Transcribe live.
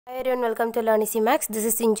Hi everyone, welcome to Learn Easy Max. This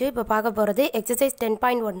is Sinju. இப்போ பார்க்க போகிறது exercise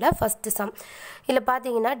 10.1ல first sum. இதில்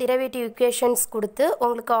பார்த்தீங்கன்னா derivative equations கொடுத்து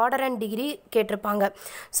உங்களுக்கு order and degree கேட்டிருப்பாங்க.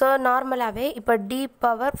 ஸோ நார்மலாகவே இப்போ d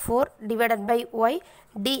power 4 divided by y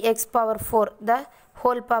dx power 4 the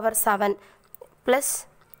whole power 7 plus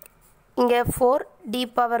இங்கே 4 d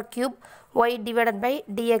power cube y divided by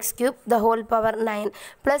dx cube the whole power 9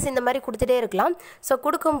 plus இந்த மாதிரி கொடுத்துட்டே இருக்கலாம். ஸோ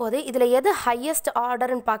கொடுக்கும்போது இதில் எது highest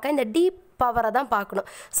orderன்னு பார்க்க இந்த d பவரை தான் பார்க்கணும்.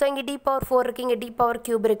 ஸோ இங்கே d power 4 இருக்குது, இங்கே d power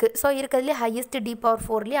cube இருக்குது. ஸோ இருக்கிறதுலே highest d power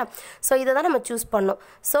 4 இல்லையா? ஸோ இதை தான் நம்ம சூஸ் பண்ணணும்.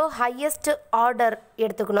 ஸோ highest order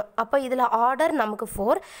எடுத்துக்கணும். அப்போ இதில் ஆர்டர் நமக்கு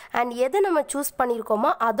 4 அண்ட் எது நம்ம சூஸ்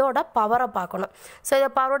பண்ணியிருக்கோமோ அதோட பவரை பார்க்கணும். ஸோ இதை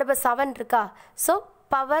பவரோட இப்போ 7 இருக்கா? ஸோ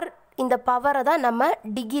பவர் இந்த பவரை தான் நம்ம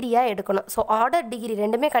டிகிரியாக எடுக்கணும். ஸோ ஆர்டர் டிகிரி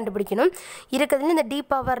ரெண்டுமே கண்டுபிடிக்கணும். இருக்கிறதுல இந்த d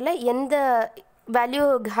பவரில் எந்த வேல்யூ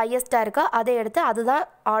ஹையஸ்ட்டாக இருக்கோ அதை எடுத்து அதுதான்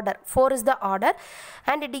order. 4 is the order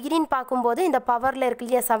and டிகிரின்னு பார்க்கும்போது இந்த பவரில் இருக்கு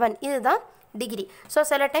இல்லையா 7 இதுதான் டிகிரி. ஸோ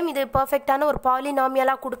சில டைம் இது பர்ஃபெக்டான ஒரு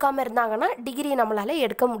பாலினாமியலாக கொடுக்காம இருந்தாங்கன்னா டிகிரி நம்மளால்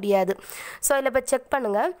எடுக்க முடியாது. ஸோ இதில் இப்போ செக்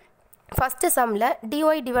பண்ணுங்கள். ஃபஸ்ட்டு சம்மில் dy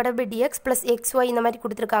divided by dx plus xy இந்த மாதிரி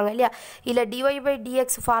கொடுத்துருக்காங்க இல்லையா? இல்லை dy பை dx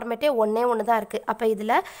ஃபார்மேட்டே ஒன்றே ஒன்று தான் இருக்குது. அப்போ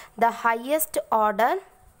இதில் the highest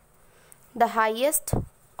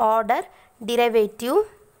order derivative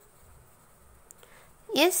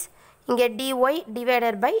is இங்கே dy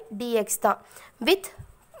divided by dx தான் with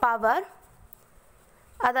பவர்,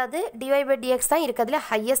 அதாவது dy by dx தான் இருக்கிறதுல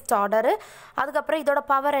ஹையஸ்ட் ஆர்டரு. அதுக்கப்புறம் இதோட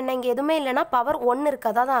பவர் என்ன? இங்கே எதுவுமே இல்லைன்னா பவர் 1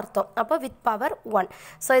 இருக்கதா தான் அர்த்தம். அப்போ வித் பவர் 1.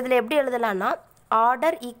 ஸோ இதில் எப்படி எழுதலான்னா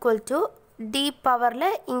ஆர்டர் ஈக்குவல் டு d பவரில்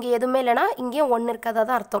இங்கே எதுவுமே இல்லைன்னா இங்கேயும் 1 இருக்கதா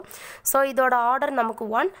தான் அர்த்தம். ஸோ இதோட ஆர்டர் நமக்கு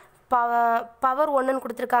 1, பவர் 1ன்னு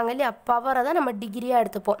கொடுத்துருக்காங்க இல்லையா? பவரை தான் நம்ம டிகிரியாக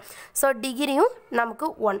எடுத்துப்போம். ஸோ டிகிரியும் நமக்கு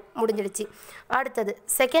 1 முடிஞ்சிடுச்சு. அடுத்தது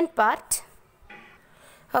செகண்ட் பார்ட்.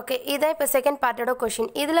 ஓகே, இதான் இப்போ செகண்ட் பார்ட்டோட கொஷின்.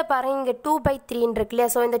 இதில் பாருங்கள் இங்கே 2/3 இருக்கு இல்லையா?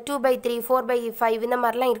 ஸோ இந்த 2/3 4/5 இந்த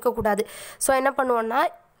மாதிரிலாம் இருக்கக்கூடாது. ஸோ என்ன பண்ணுவோன்னா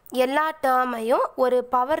எல்லா டேர்மையும் ஒரு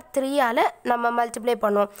பவர் 3ஆல் நம்ம மல்டிப்ளை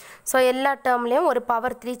பண்ணுவோம். ஸோ எல்லா டேர்ம்லேயும் ஒரு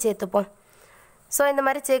பவர் 3 சேர்த்துப்போம். ஸோ இந்த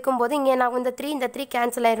மாதிரி சேர்க்கும்போது இங்கே நான் இந்த 3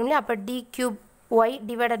 கேன்சல் ஆயிரும் இல்லையா? அப்போ d cube y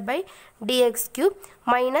divided by dx cube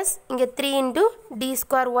minus இங்கே 3 into d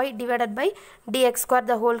square y divided by dx square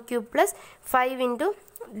the whole cube plus 5 into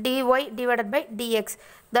dy divided by dx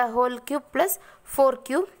the whole cube plus 4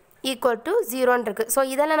 cube equal to 0 இருக்கு. So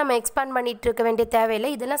இதெல்லாம் நம்ம expand பண்ணிட்டு இருக்க வேண்டிய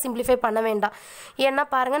தேவையில்லை. இதெல்லாம் simplify பண்ண வேண்டாம். ஏன்னா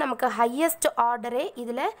பாருங்கள் நமக்கு ஹையஸ்ட் ஆர்டரே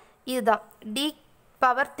இதில் இதுதான் d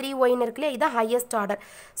power 3yன்னு இருக்குல்லையா? இதுதான் ஹையஸ்ட் ஆர்டர்.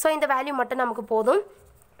 ஸோ இந்த வேல்யூ மட்டும் நமக்கு போதும்.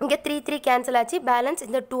 இங்கே 3 கேன்சல் ஆச்சு, பேலன்ஸ்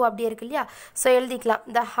இந்த 2 அப்படியே இருக்கு இல்லையா? ஸோ எழுதிக்கலாம்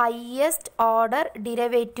the highest order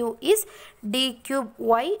derivative is d cube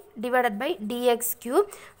y divided by dx cube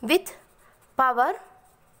with power,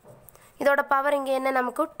 இதோட பவர் இங்கே என்ன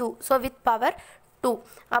நமக்கு 2. So with power 2.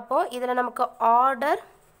 அப்போது இதில் நமக்கு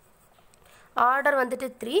ஆர்டர் வந்துட்டு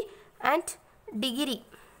 3 அண்ட் டிகிரி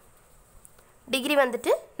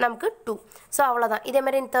வந்துட்டு நமக்கு 2. ஸோ அவ்வளோதான்.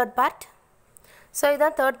 இதேமாதிரி தேர்ட் பார்ட். ஸோ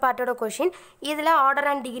இதுதான் தேர்ட் பார்ட்டோட கொஷின். இதில் ஆர்டர்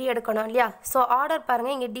அண்ட் டிகிரி எடுக்கணும் இல்லையா? ஸோ ஆர்டர்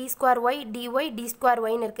பாருங்கள் இங்கே d square y dy d square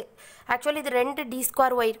yன்னு இருக்குது. ஆக்சுவலி இது 2 d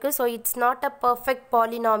square y இருக்குது. So it's not a perfect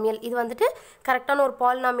polynomial. இது வந்துட்டு கரெக்டான ஒரு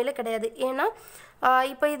பாலினாமியலே கிடையாது. ஏன்னா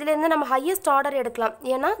இப்போ இதுலேருந்து நம்ம ஹையஸ்ட் ஆர்டர் எடுக்கலாம்.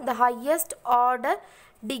 ஏன்னா the highest order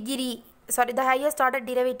the highest order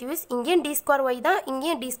derivative is இங்கேயும் d square y தான்,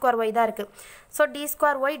 இங்கேயும் d square y தான் இருக்குது. So d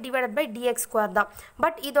square y divided by dx square தான்.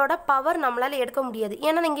 பட் இதோட பவர் நம்மளால் எடுக்க முடியாது.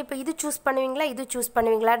 ஏன்னா நீங்கள் இப்போ இது சூஸ் பண்ணுவீங்களா இது சூஸ்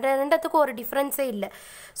பண்ணுவீங்களா? ரெண்டுத்துக்கும் ஒரு டிஃப்ரென்ஸே இல்லை.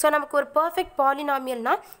 ஸோ நமக்கு ஒரு பர்ஃபெக்ட்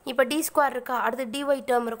பாலினாமியல்னா இப்போ d square இருக்கா, அடுத்து dy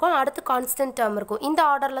டேர்ம் இருக்கும், அடுத்து கான்ஸ்டன்ட் டேர்ம் இருக்கும். இந்த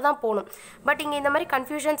ஆர்டரில் தான் போகணும். பட் இங்கே இந்த மாதிரி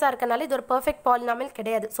கன்ஃபியூஷன்ஸாக இருக்கனால இது ஒரு பர்ஃபெக்ட் பாலினாமியல்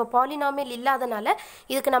கிடையாது. ஸோ பாலினாமியல் இல்லாதனால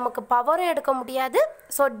இதுக்கு நமக்கு பவரும் எடுக்க முடியாது,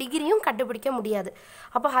 ஸோ டிகிரியும் கண்டுபிடிக்க முடியாது.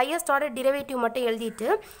 அப்போ ஹையஸ்ட் ஆர்டர் டிரைவேட்டிவ் மட்டும் எழுதிட்டு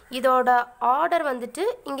இதோட ஆர்டர் வந்துட்டு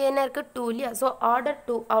இங்கே என்ன இருக்குது 2 இல்லையா? ஸோ ஆர்டர்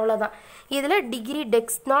 2 அவ்வளோதான். இதில் டிகிரி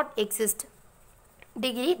டஸ் நாட் எக்ஸிஸ்ட்.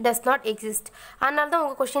 அதனால தான்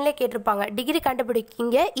உங்கள் கொஸ்டின்லேயே கேட்டிருப்பாங்க டிகிரி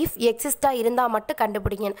கண்டுபிடிக்கிங்க இஃப் எக்ஸிஸ்டாக இருந்தால் மட்டும்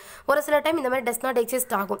கண்டுபிடிங்க. ஒரு சில டைம் இந்த மாதிரி டஸ் நாட்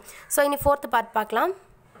எக்ஸிஸ்ட் ஆகும். ஸோ இனி ஃபோர்த்து பார்ட் பார்க்கலாம்.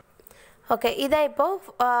 ஓகே, இதான் இப்போது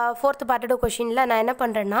ஃபோர்த்து பார்ட்டோட கொஷினில் நான் என்ன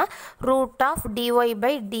பண்ணுறேன்னா root of dy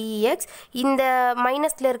by dx இந்த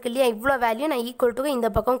மைனஸில் இருக்கு இல்லையா? இவ்வளோ வேல்யூ நான் ஈக்குவல் டு இந்த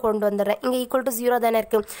பக்கம் கொண்டு வந்துடுறேன். இங்கே ஈக்குவல் டு 0 தானே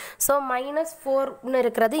இருக்குது. ஸோ -4ன்னு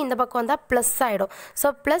இருக்கிறது இந்த பக்கம் வந்தால் ப்ளஸ் ஆகிடும். So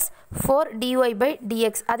plus 4 dy by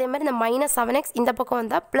dx. அதே மாதிரி இந்த -7x இந்த பக்கம்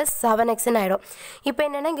வந்தால் ப்ளஸ் 7xன்னு ஆகிடும். இப்போ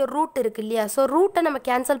என்னென்னா இங்கே ரூட் இருக்குது இல்லையா? ஸோ ரூட்டை நம்ம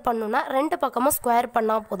கேன்சல் பண்ணணுன்னா ரெண்டு பக்கமும் ஸ்கொயர்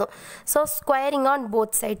பண்ணால் போதும். So squaring on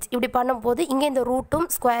both sides இப்படி பண்ணும்போது இங்கே இந்த ரூட்டும்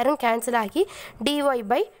ஸ்கொயரும் கேன்சல் ஆகி dy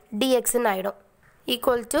by dx ஆயிடும்.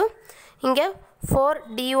 ஈக்குவல் டு இங்கே 4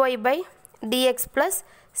 dy by dx plus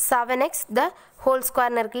 7x the whole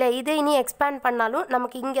square இருக்குல்ல இதை இனி எக்ஸ்பேண்ட் பண்ணாலும்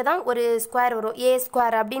நமக்கு இங்கே தான் ஒரு ஸ்கொயர் வரும் a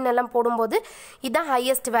ஸ்கொயர் அப்படின்னு எல்லாம் போடும்போது இதுதான்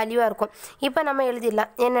ஹையஸ்ட் வேல்யூவாக இருக்கும் இப்போ நம்ம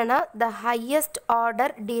எழுதிடலாம் என்னென்னா the highest order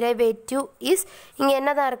derivative is இங்கே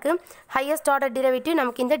என்ன தான் இருக்குது highest order derivative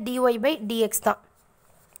நமக்கு இந்த dy by dx தான்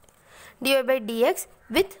dy by dx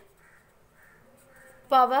with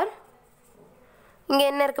power இங்கே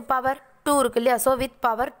என்ன இருக்குது பவர் 2 இருக்கு இல்லையா ஸோ வித்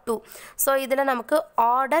பவர் 2 ஸோ இதில் நமக்கு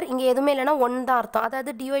ஆர்டர் இங்கே எதுவுமே இல்லைன்னா 1 தான் அர்த்தம்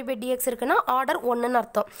அதாவது dy by dx இருக்குன்னா ஆர்டர் 1ன்னு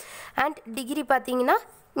அர்த்தம் அண்ட் டிகிரி பார்த்தீங்கன்னா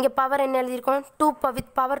இங்கே பவர் என்ன எழுதியிருக்கோம் 2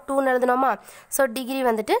 வித் பவர் 2ன்னு எழுதணுமா ஸோ டிகிரி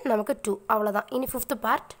வந்துட்டு நமக்கு 2 அவ்வளோதான் இனி 5th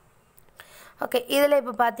பார்ட் ஓகே இதில்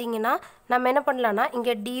இப்போ பார்த்தீங்கன்னா நம்ம என்ன பண்ணலான்னா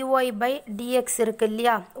இங்கே dy by dx இருக்குது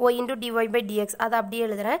இல்லையா y into dy by dx அதை அப்படியே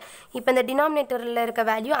எழுதுகிறேன் இப்போ இந்த டினாமினேட்டரில் இருக்க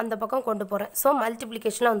வேல்யூ அந்த பக்கம் கொண்டு போகிறேன் ஸோ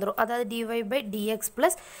மல்டிப்ளிகேஷனில் வந்துடும் அதாவது dy by dx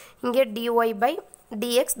ப்ளஸ் இங்கே dy by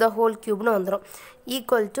dx the whole cubeனு வந்துடும்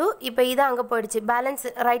ஈக்குவல் டு இப்போ இதை அங்கே போயிடுச்சு பேலன்ஸ்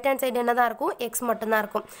ரைட் ஹேண்ட் சைடு என்ன தான் இருக்கும் எக்ஸ் மட்டும்தான்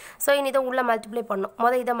இருக்கும் ஸோ இனி இதை உள்ளே மல்டிப்ளை பண்ணணும்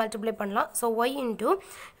மொதல் இதை மல்டிப்ளை பண்ணலாம் ஸோ y இன்ட்டு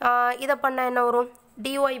இதை பண்ணால் என்ன வரும்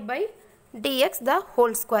dy by dx the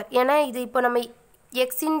whole square ஏன்னா இது இப்போ நம்ம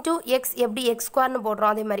x into x எப்படி x square னு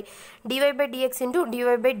போடுறோம் அதே மாதிரி dy by dx into dy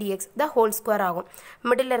by dx the whole square ஆகும்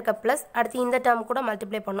மிடில் இருக்க ப்ளஸ் அடுத்து இந்த டேர்ம் கூட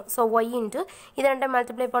மல்டிப்ளை பண்ணும் ஸோ y into இதை ரெண்டை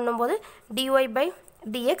மல்டிப்ளை பண்ணும்போது dy by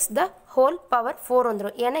dx the whole power 4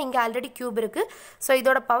 வந்துடும் ஏன்னா இங்கே ஆல்ரெடி கியூப் இருக்குது ஸோ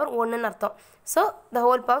இதோட பவர் 1ன்னு அர்த்தம் ஸோ the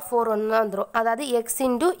whole power 4 ஒன்று வந்துடும் அதாவது x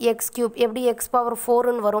into x cube எப்படி x power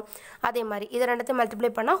 4ன்னு வரும் அதே மாதிரி இதை ரெண்டத்தையும்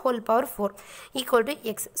மல்டிப்ளை பண்ணால் whole power 4 equal to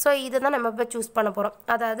x so இதை தான் நம்ம இப்போ சூஸ் பண்ண போகிறோம்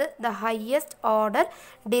அதாவது the highest order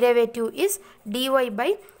derivative is dy by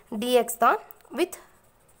dx தான் with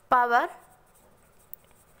power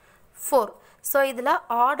 4 ஸோ இதில்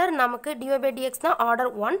ஆர்டர் நமக்கு dy by dx தான் ஆர்டர்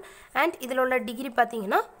 1 அண்ட் இதில் உள்ள டிகிரி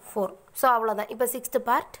பார்த்தீங்கன்னா 4 ஸோ அவ்வளோதான் இப்போ 6th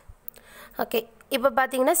பார்ட் ஓகே இப்போ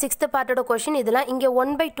பார்த்தீங்கன்னா 6th பார்ட்டோட கொஷின் இதெல்லாம் இங்கே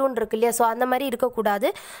 1/2 இருக்கு இல்லையா ஸோ அந்த மாதிரி இருக்கக்கூடாது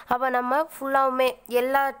அப்போ நம்ம ஃபுல்லாகவுமே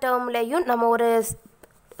எல்லா டேர்ம்லேயும் நம்ம ஒரு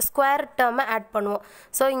ஸ்கொயர் டேர்மை ஆட் பண்ணுவோம்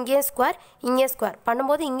ஸோ இங்கேயும் ஸ்கொயர் இங்கே ஸ்கொயர்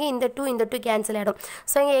பண்ணும்போது இங்கே இந்த 2 கேன்சல் ஆகிடும்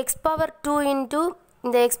ஸோ இங்கே எக்ஸ் பவர் 2 இன்ட்டு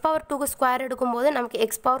இந்த x பவர் 2க்கு ஸ்கொயர் எடுக்கும்போது நமக்கு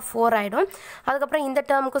x பவர் 4 ஆகிடும் அதுக்கப்புறம் இந்த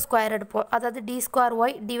டேர்முக்கு ஸ்கொயர் எடுப்போம் அதாவது d square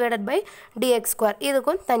y divided by dx square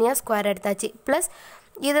இதுக்கும் தனியாக ஸ்கொயர் எடுத்தாச்சு ப்ளஸ்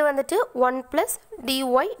இது வந்துட்டு 1 plus dy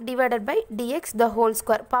divided by dx the whole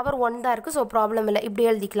square power 1 தான் இருக்குது ஸோ ப்ராப்ளம் இல்லை இப்படி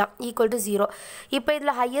எழுதிக்கலாம் ஈக்குவல் டு 0 இப்போ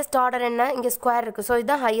இதில் ஹையஸ்ட் ஆர்டர் என்ன இங்கே ஸ்கொயர் இருக்குது ஸோ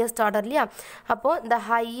இதுதான் ஹையஸ்ட் ஆர்டர் இல்லையா அப்போது the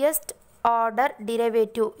highest order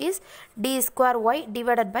derivative is d square y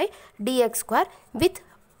divided by dx square with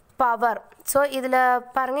power so இதில்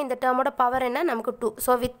பாருங்கள் இந்த டேர்மோட பவர் என்ன நமக்கு 2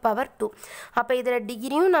 ஸோ வித் பவர் 2 அப்போ இதில்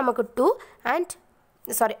டிகிரியும் நமக்கு 2 அண்ட்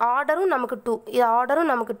ஆர்டரும் நமக்கு 2 இது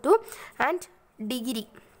ஆர்டரும் நமக்கு 2 அண்ட்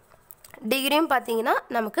டிகிரியும் பார்த்தீங்கன்னா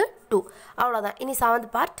நமக்கு 2 அவ்வளோதான் இனி 7th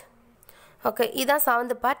பார்ட் ஓகே இதான்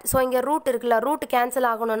 7th பார்ட் ஸோ இங்கே ரூட் இருக்குல்ல ரூட் கேன்சல்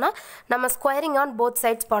ஆகணும்னா நம்ம ஸ்கொயரிங் ஆன் போத்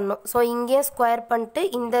சைட்ஸ் பண்ணணும் ஸோ இங்கேயும் ஸ்கொயர் பண்ணிட்டு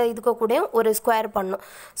இந்த இதுக்கு கூடயும் ஒரு ஸ்கொயர் பண்ணணும்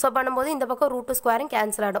ஸோ பண்ணும்போது இந்த பக்கம் ரூட்டு ஸ்கொயரும்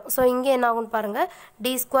கேன்சல் ஆகிடும் ஸோ இங்கே என்ன ஆகும்னு பாருங்கள்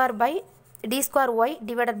d square y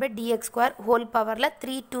divided by dx square whole பவரில்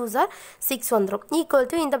 3 2s are 6 வந்துடும் ஈக்குவல்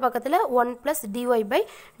டு இந்த பக்கத்தில் 1 ப்ளஸ் dy பை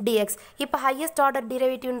dx இப்போ ஹையஸ்ட் ஆர்டர்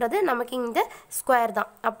டிரைவேட்டிவ்ன்றது நமக்கு இந்த ஸ்கொயர் தான்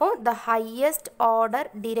அப்போது the highest order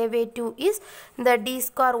derivative is இந்த d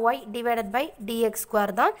square y divided by dx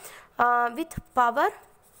square தான் வித் பவர்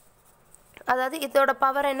அதாவது இதோட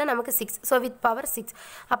பவர் என்ன நமக்கு 6 ஸோ வித் பவர் 6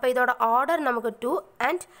 அப்போ இதோட ஆர்டர் நமக்கு 2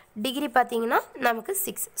 அண்ட் டிகிரி பார்த்தீங்கன்னா நமக்கு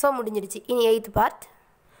 6 ஸோ முடிஞ்சிடுச்சு இனி 8th பார்ட்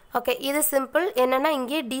ஓகே இது சிம்பிள் என்னென்னா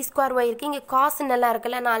இங்கே d ஸ்கொயர் y இருக்குது இங்கே காசு நல்லா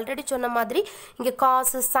இருக்குல்ல நான் ஆல்ரெடி சொன்ன மாதிரி இங்கே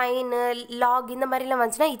காசு சைனு லாக் இந்த மாதிரிலாம்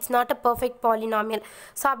வந்துச்சுன்னா it's not a perfect polynomial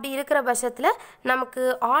so அப்படி இருக்கிற பட்சத்தில் நமக்கு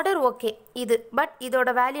ஆர்டர் ஓகே இது பட்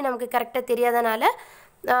இதோட வேல்யூ நமக்கு கரெக்டாக தெரியாதனால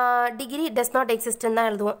டிகிரி டஸ் நாட் எக்ஸிஸ்ட்னு தான்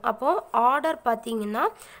எழுதுவோம் அப்போது ஆர்டர் பார்த்தீங்கன்னா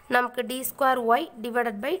நமக்கு d square y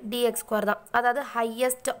divided by dx square தான் அதாவது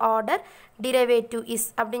ஹையஸ்ட் ஆர்டர் டிரைவேட்டிவ் இஸ்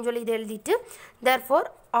அப்படின்னு சொல்லி இது எழுதிட்டு தேர்ஃபோர்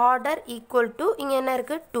ஆர்டர் ஈக்குவல் டு இங்கே என்ன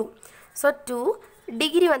இருக்குது 2 ஸோ 2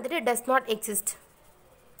 டிகிரி வந்துட்டு does not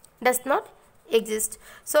exist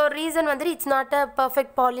so reason வந்துட்டு it's not a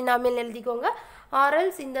perfect polynomial எழுதிக்கோங்க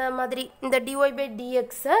ஆர்எல்ஸ் இந்த மாதிரி இந்த dy பை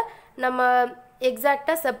dxை நம்ம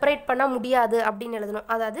எக்ஸாக்டாக செப்பரேட் பண்ண முடியாது அப்படின்னு எழுதணும்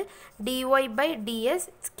அதாவது dy by ds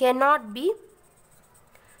cannot be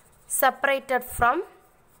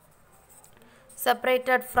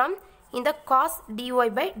separated from இந்த cos dy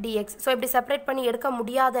by dx so இப்படி செப்பரேட் பண்ணி எடுக்க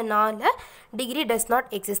முடியாதனால degree does not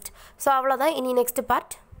exist so அவ்வளோதான் இனி நெக்ஸ்ட்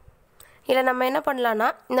பார்ட் இல்லை நம்ம என்ன பண்ணலான்னா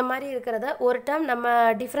இந்த மாதிரி இருக்கிறத ஒரு டைம் நம்ம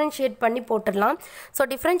டிஃப்ரென்ஷியேட் பண்ணி போட்டுடலாம் ஸோ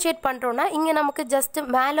டிஃப்ரென்ஷியேட் பண்ணுறோன்னா இங்கே நமக்கு ஜஸ்ட்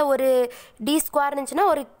மேலே ஒரு d ஸ்கொயர் இருந்துச்சுன்னா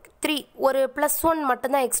ஒரு 3 ஒரு +1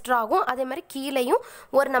 மட்டும்தான் எக்ஸ்ட்ரா ஆகும். அதே மாதிரி கீழேயும்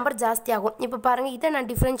ஒரு நம்பர் ஜாஸ்தி ஆகும். இப்போ பாருங்கள், இதை நான்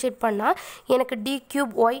டிஃப்ரென்ஷியேட் பண்ணால் எனக்கு d³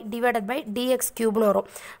 y dx³ வரும்.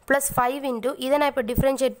 +5 இன்ட்டு இதை நான் இப்போ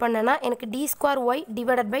டிஃப்ரென்ஷியேட் பண்ணேன்னா எனக்கு d² y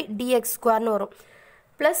dx² வரும்.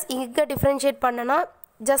 ப்ளஸ் இங்கே டிஃப்ரென்ஷியேட் பண்ணேன்னா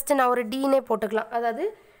ஜஸ்ட் நான் ஒரு dனே போட்டுக்கலாம். அதாவது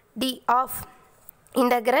d of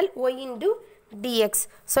integral y into dx.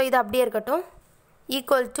 So இது அப்படியே இருக்கட்டும்.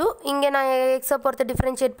 ஈக்குவல் டு இங்கே நான் எக்ஸை பொறுத்து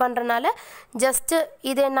டிஃப்ரென்ஷியேட் பண்ணுறனால ஜஸ்ட்டு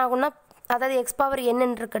இது என்ன ஆகும்னா, அதாவது x பவர் n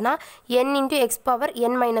இருக்குன்னா n into x power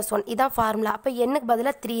n - 1 இதான் ஃபார்முலா. அப்போ என்னுக்கு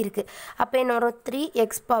பதிலாக 3 இருக்குது. அப்போ என்ன வரும்,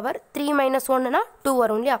 3x பவர் 3 - 1னா 2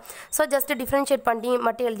 வரும் இல்லையா. ஸோ ஜஸ்ட்டு டிஃப்ரென்ஷியேட் பண்ணி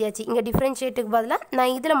மட்டும் எழுதியாச்சு. இங்கே டிஃப்ரென்ஷியேட்டுக்கு பதிலாக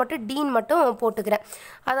நான் இதில் மட்டும் டீன் மட்டும் போட்டுக்கிறேன்.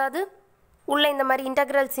 அதாவது உள்ள இந்த மாதிரி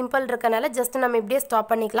இன்டகிரல் சிம்பிள் இருக்கனால ஜஸ்ட் நம்ம இப்படியே ஸ்டாப்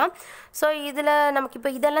பண்ணிக்கலாம். ஸோ இதில் நமக்கு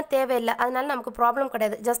இப்போ இதெல்லாம் தேவையில்லை, அதனால நமக்கு ப்ராப்ளம்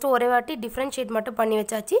கிடையாது. ஜஸ்ட் ஒரே வாட்டி டிஃப்ரென்ஷியேட் மட்டும் பண்ணி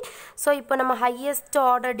வச்சாச்சு. ஸோ இப்போ நம்ம ஹையஸ்ட்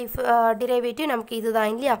ஆர்டர் டிரைவேட்டிவ் நமக்கு இதுதான்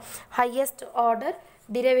இல்லையா. ஹையஸ்ட் ஆர்டர்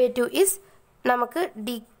டிரைவேட்டிவ் இஸ் நமக்கு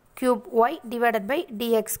d³ y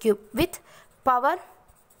dx³ with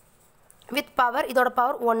power இதோட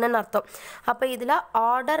பவர் 1ன்னு அர்த்தம். அப்போ இதில்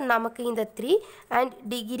ஆர்டர் நமக்கு இந்த 3 அண்ட்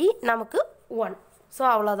டிகிரி நமக்கு 1. ஸோ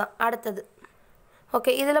அவ்வளோதான். அடுத்தது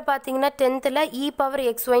ஓகே, இதில் பார்த்தீங்கன்னா 10th e பவர்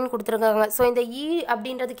xyன்னு கொடுத்துருக்காங்க. ஸோ இந்த e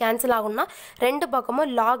அப்படின்றது கேன்சல் ஆகணும்னா ரெண்டு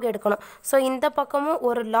பக்கமும் லாக் எடுக்கணும். ஸோ இந்த பக்கமும்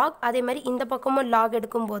ஒரு லாக், அதே மாதிரி இந்த பக்கமும் லாக்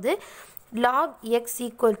எடுக்கும்போது log x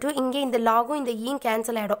ஈக்குவல் டு இங்கே இந்த லாகும் இந்த ஈயும்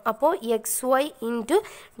கேன்சல் ஆகிடும். அப்போது xy இன்ட்டு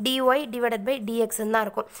dy dx தான்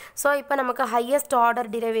இருக்கும். ஸோ இப்போ நமக்கு highest order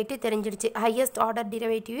derivative தெரிஞ்சிடுச்சு. Highest order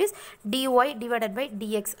derivative is dy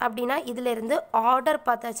dx. அப்படின்னா இதில் இருந்து ஆர்டர்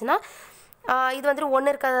பார்த்தாச்சுன்னா இது வந்துட்டு 1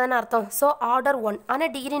 இருக்காதுன்னு அர்த்தம். So order 1.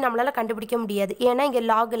 ஆனால் டிகிரி நம்மளால் கண்டுபிடிக்க முடியாது, ஏன்னா இங்கே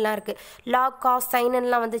லாக்லாம் இருக்குது. லாக் காஸ்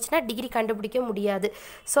சைன்லாம் வந்துச்சுன்னா டிகிரி கண்டுபிடிக்க முடியாது.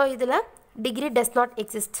 ஸோ இதில் டிகிரி டஸ் நாட்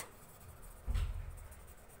எக்ஸிஸ்ட்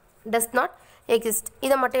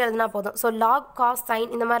இதை மட்டும் எழுதினா போதும். ஸோ லாக் காஸ் சைன்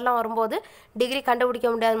இந்த மாதிரிலாம் வரும்போது டிகிரி கண்டுபிடிக்க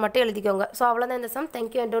முடியாது மட்டும் எழுதிக்கோங்க. ஸோ அவ்வளோதான் இந்த some.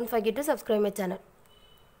 Thank you and don't forget to subscribe my channel.